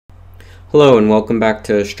Hello and welcome back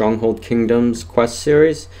to Stronghold Kingdoms quest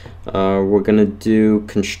series. We're gonna do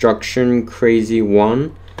Construction Crazy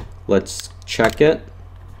 1. Let's check it.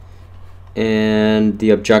 And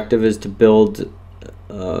the objective is to build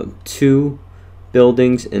 2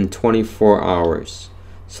 buildings in 24 hours.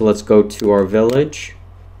 So let's go to our village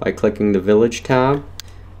by clicking the village tab.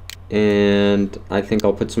 And I think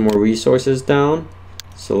I'll put some more resources down.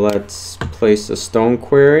 So let's place a stone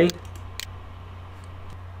quarry.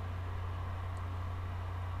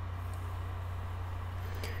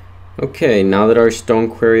 Okay, now that our stone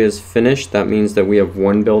quarry is finished, that means that we have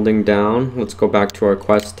 1 building down. Let's go back to our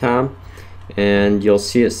quest tab, and you'll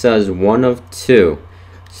see it says 1 of 2.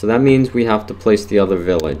 So that means we have to place the other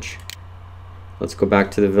village. Let's go back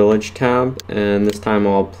to the village tab, and this time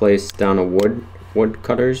I'll place down a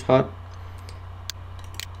woodcutter's hut.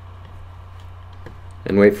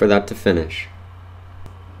 And wait for that to finish.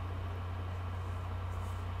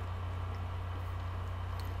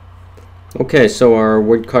 Okay, so our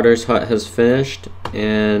woodcutter's hut has finished,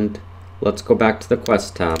 and let's go back to the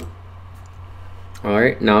quest tab.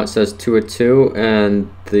 Alright, now it says 2 of 2, and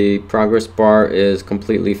the progress bar is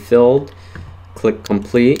completely filled. Click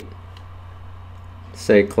complete,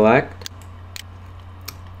 say collect,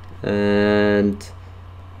 and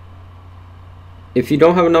if you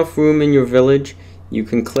don't have enough room in your village, you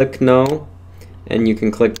can click no, and you can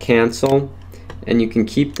click cancel, and you can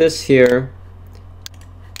keep this here.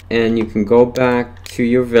 And you can go back to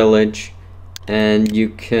your village and you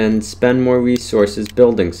can spend more resources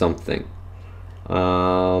building something.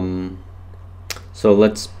 So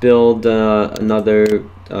let's build another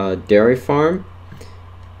dairy farm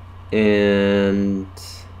and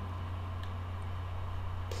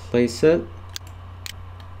place it.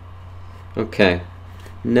 Okay,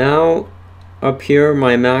 now up here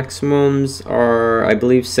my maximums are, I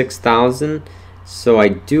believe, 6,000. So I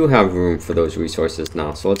do have room for those resources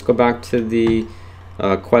now. So let's go back to the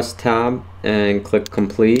quest tab and click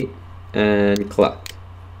complete and collect.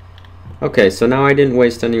 Okay, so now I didn't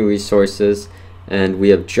waste any resources and we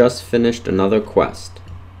have just finished another quest.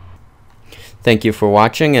 Thank you for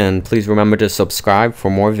watching, and please remember to subscribe for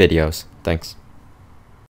more videos. Thanks.